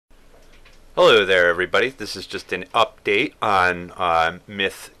Hello there, everybody. This is just an update on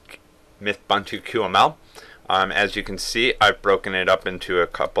Mythbuntu QML. As you can see, I've broken it up into a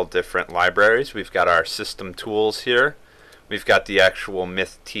couple different libraries. We've got our system tools here. We've got the actual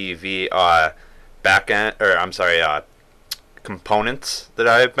Mythtv backend, or I'm sorry, components that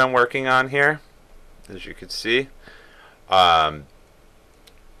I've been working on here, as you can see.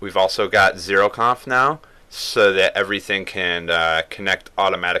 We've also got ZeroConf now, so that everything can connect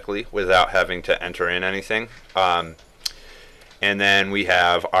automatically without having to enter in anything. And then we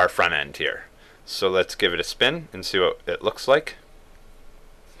have our front end here. So let's give it a spin and see what it looks like.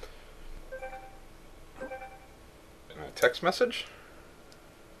 A text message.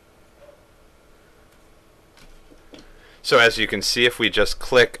 So as you can see, if we just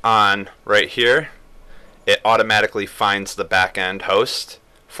click on right here, it automatically finds the backend host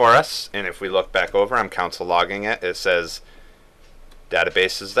for us, and if we look back over, I'm console logging it, it says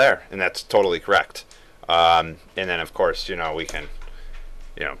database is there, and that's totally correct. And then of course, we can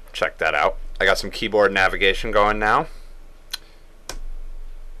check that out. I got some keyboard navigation going now.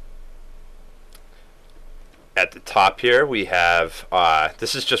 At the top here we have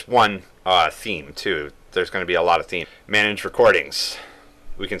this is just one theme too. There's going to be a lot of themes. Manage recordings.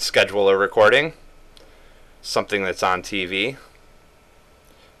 We can schedule a recording, something that's on TV.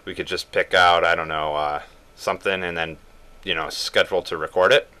 We could just pick out, I don't know, something and then, schedule to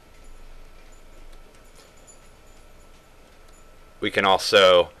record it. We can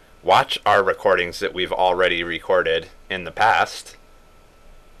also watch our recordings that we've already recorded in the past.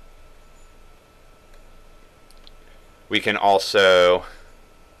 We can also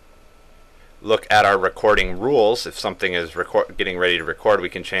look at our recording rules. If something is getting ready to record, we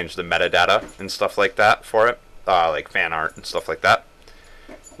can change the metadata and stuff like that for it, like fan art and stuff like that.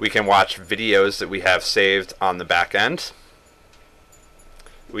 We can watch videos that we have saved on the back end.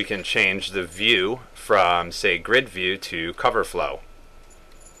 We can change the view from, say, grid view to cover flow.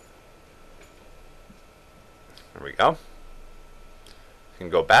 There we go. We can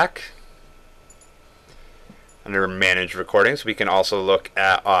go back. Under manage recordings, we can also look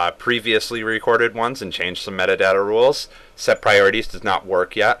at previously recorded ones and change some metadata rules. Set priorities does not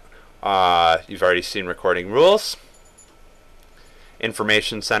work yet. You've already seen recording rules.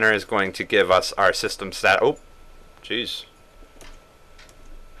 Information Center is going to give us our system stat. Oh, geez.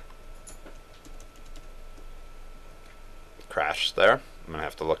 Crashed there. I'm going to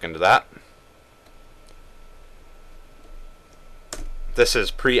have to look into that. This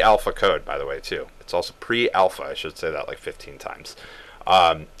is pre-alpha code, by the way, too. It's also pre-alpha. I should say that like 15 times.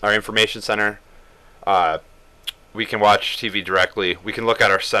 Our Information Center, we can watch TV directly. We can look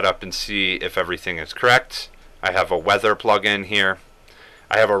at our setup and see if everything is correct. I have a weather plugin here.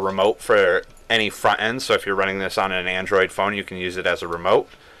 I have a remote for any front end, so if you're running this on an Android phone, you can use it as a remote.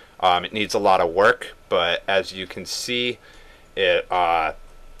 It needs a lot of work, but as you can see, it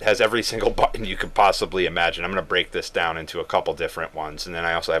has every single button you could possibly imagine. I'm going to break this down into a couple different ones, and then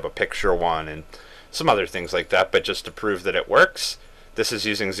I also have a picture one and some other things like that, but just to prove that it works, this is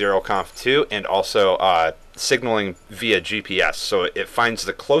using ZeroConf 2 and also signaling via GPS, so it finds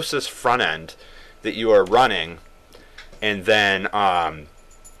the closest front end that you are running, and then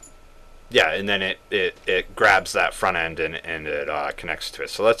it grabs that front end and it connects to it.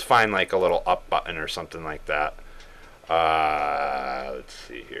 So let's find like a little up button or something like that. Let's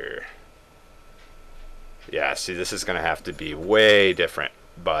see here. Yeah, see, this is going to have to be way different,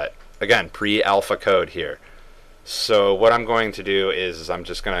 but again, pre-alpha code here. So what I'm going to do is I'm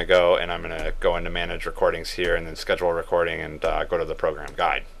just going to go and I'm going to go into manage recordings here and then schedule a recording and go to the program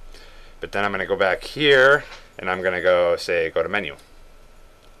guide. But then I'm going to go back here and I'm going to go to menu.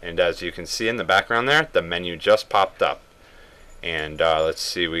 And as you can see in the background there, the menu just popped up. And let's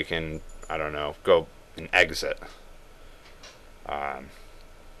see, we can, I don't know, go and exit.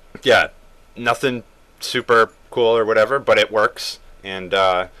 Yeah, nothing super cool or whatever, but it works. And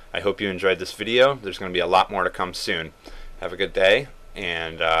I hope you enjoyed this video. There's going to be a lot more to come soon. Have a good day,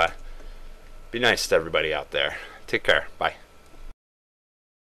 and be nice to everybody out there. Take care. Bye.